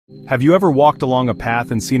Have you ever walked along a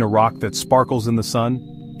path and seen a rock that sparkles in the sun?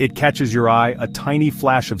 It catches your eye, a tiny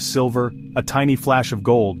flash of silver, a tiny flash of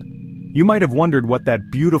gold. You might have wondered what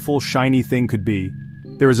that beautiful, shiny thing could be.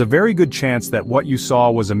 There is a very good chance that what you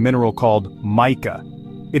saw was a mineral called mica.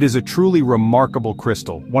 It is a truly remarkable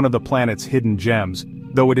crystal, one of the planet's hidden gems,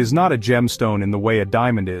 though it is not a gemstone in the way a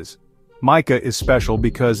diamond is. Mica is special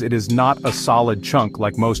because it is not a solid chunk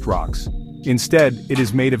like most rocks. Instead, it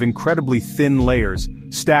is made of incredibly thin layers,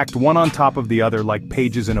 stacked one on top of the other like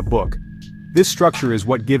pages in a book. This structure is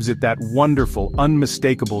what gives it that wonderful,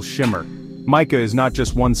 unmistakable shimmer. Mica is not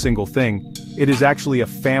just one single thing, it is actually a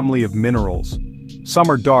family of minerals. Some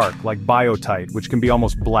are dark, like biotite, which can be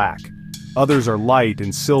almost black. Others are light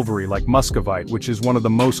and silvery, like muscovite, which is one of the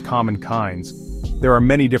most common kinds. There are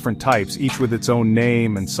many different types, each with its own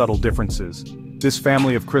name and subtle differences. This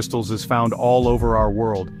family of crystals is found all over our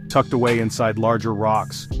world, tucked away inside larger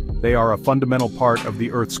rocks. They are a fundamental part of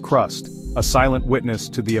the Earth's crust, a silent witness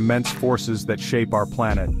to the immense forces that shape our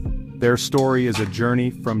planet. Their story is a journey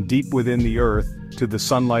from deep within the Earth to the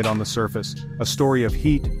sunlight on the surface, a story of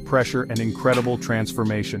heat, pressure, and incredible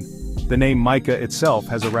transformation. The name mica itself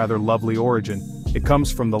has a rather lovely origin. It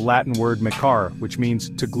comes from the Latin word micar, which means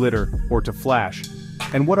to glitter or to flash.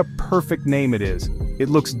 And what a perfect name it is. It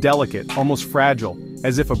looks delicate, almost fragile,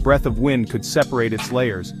 as if a breath of wind could separate its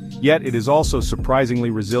layers. Yet it is also surprisingly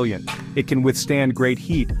resilient. It can withstand great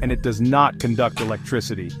heat and it does not conduct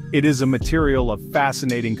electricity. It is a material of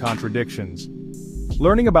fascinating contradictions.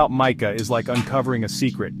 Learning about mica is like uncovering a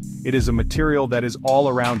secret. It is a material that is all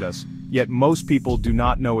around us, yet most people do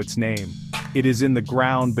not know its name. It is in the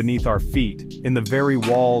ground beneath our feet, in the very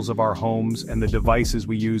walls of our homes and the devices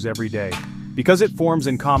we use every day. Because it forms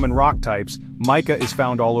in common rock types, mica is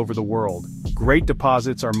found all over the world. Great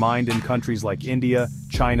deposits are mined in countries like India,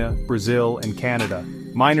 China, Brazil, and Canada.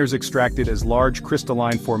 Miners extract it as large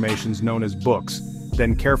crystalline formations known as books,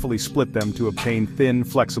 then carefully split them to obtain thin,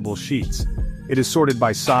 flexible sheets. It is sorted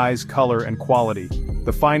by size, color, and quality.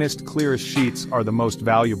 The finest, clearest sheets are the most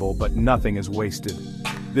valuable, but nothing is wasted.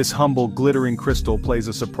 This humble, glittering crystal plays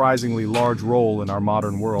a surprisingly large role in our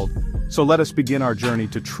modern world. So let us begin our journey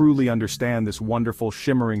to truly understand this wonderful,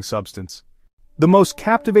 shimmering substance. The most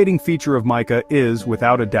captivating feature of mica is,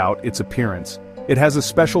 without a doubt, its appearance. It has a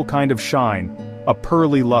special kind of shine, a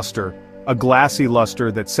pearly luster, a glassy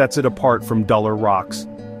luster that sets it apart from duller rocks.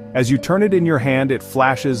 As you turn it in your hand, it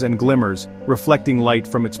flashes and glimmers, reflecting light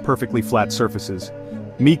from its perfectly flat surfaces.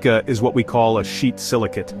 Mica is what we call a sheet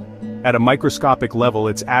silicate. At a microscopic level,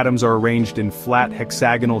 its atoms are arranged in flat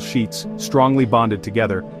hexagonal sheets, strongly bonded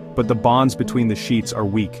together, but the bonds between the sheets are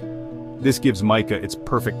weak. This gives mica its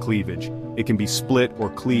perfect cleavage. It can be split or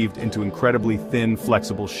cleaved into incredibly thin,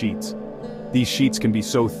 flexible sheets. These sheets can be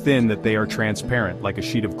so thin that they are transparent, like a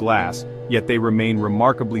sheet of glass, yet they remain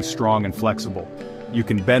remarkably strong and flexible. You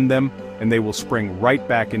can bend them, and they will spring right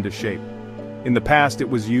back into shape. In the past, it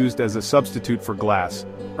was used as a substitute for glass,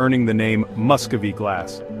 earning the name Muscovy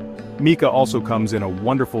glass. Mica also comes in a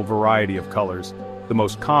wonderful variety of colors. The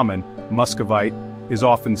most common, muscovite, is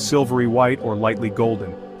often silvery white or lightly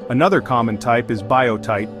golden. Another common type is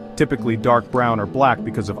biotite, typically dark brown or black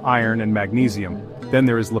because of iron and magnesium. Then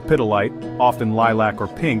there is lepidolite, often lilac or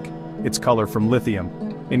pink, its color from lithium.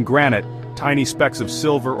 In granite, tiny specks of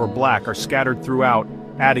silver or black are scattered throughout,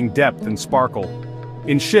 adding depth and sparkle.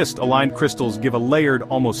 In schist, aligned crystals give a layered,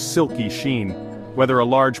 almost silky sheen. Whether a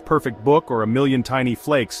large perfect book or a million tiny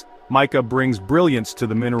flakes, mica brings brilliance to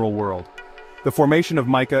the mineral world. The formation of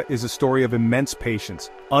mica is a story of immense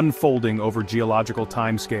patience, unfolding over geological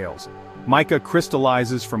timescales. Mica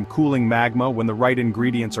crystallizes from cooling magma when the right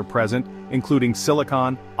ingredients are present, including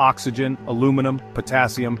silicon, oxygen, aluminum,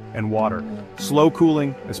 potassium, and water. Slow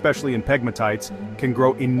cooling, especially in pegmatites, can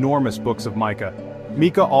grow enormous books of mica.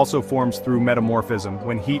 Mica also forms through metamorphism,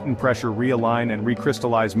 when heat and pressure realign and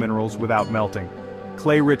recrystallize minerals without melting.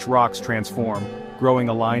 Clay-rich rocks transform, growing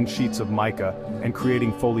aligned sheets of mica and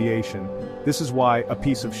creating foliation. This is why a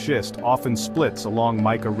piece of schist often splits along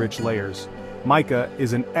mica-rich layers. Mica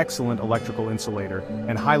is an excellent electrical insulator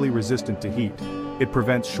and highly resistant to heat. It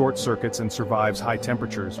prevents short circuits and survives high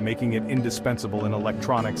temperatures, making it indispensable in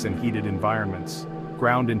electronics and heated environments.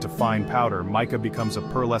 Ground into fine powder, mica becomes a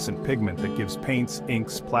pearlescent pigment that gives paints,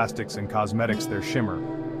 inks, plastics, and cosmetics their shimmer.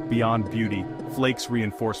 Beyond beauty, flakes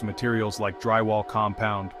reinforce materials like drywall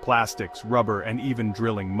compound, plastics, rubber, and even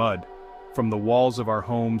drilling mud. From the walls of our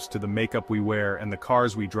homes to the makeup we wear and the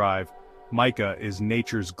cars we drive, mica is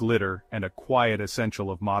nature's glitter and a quiet essential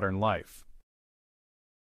of modern life.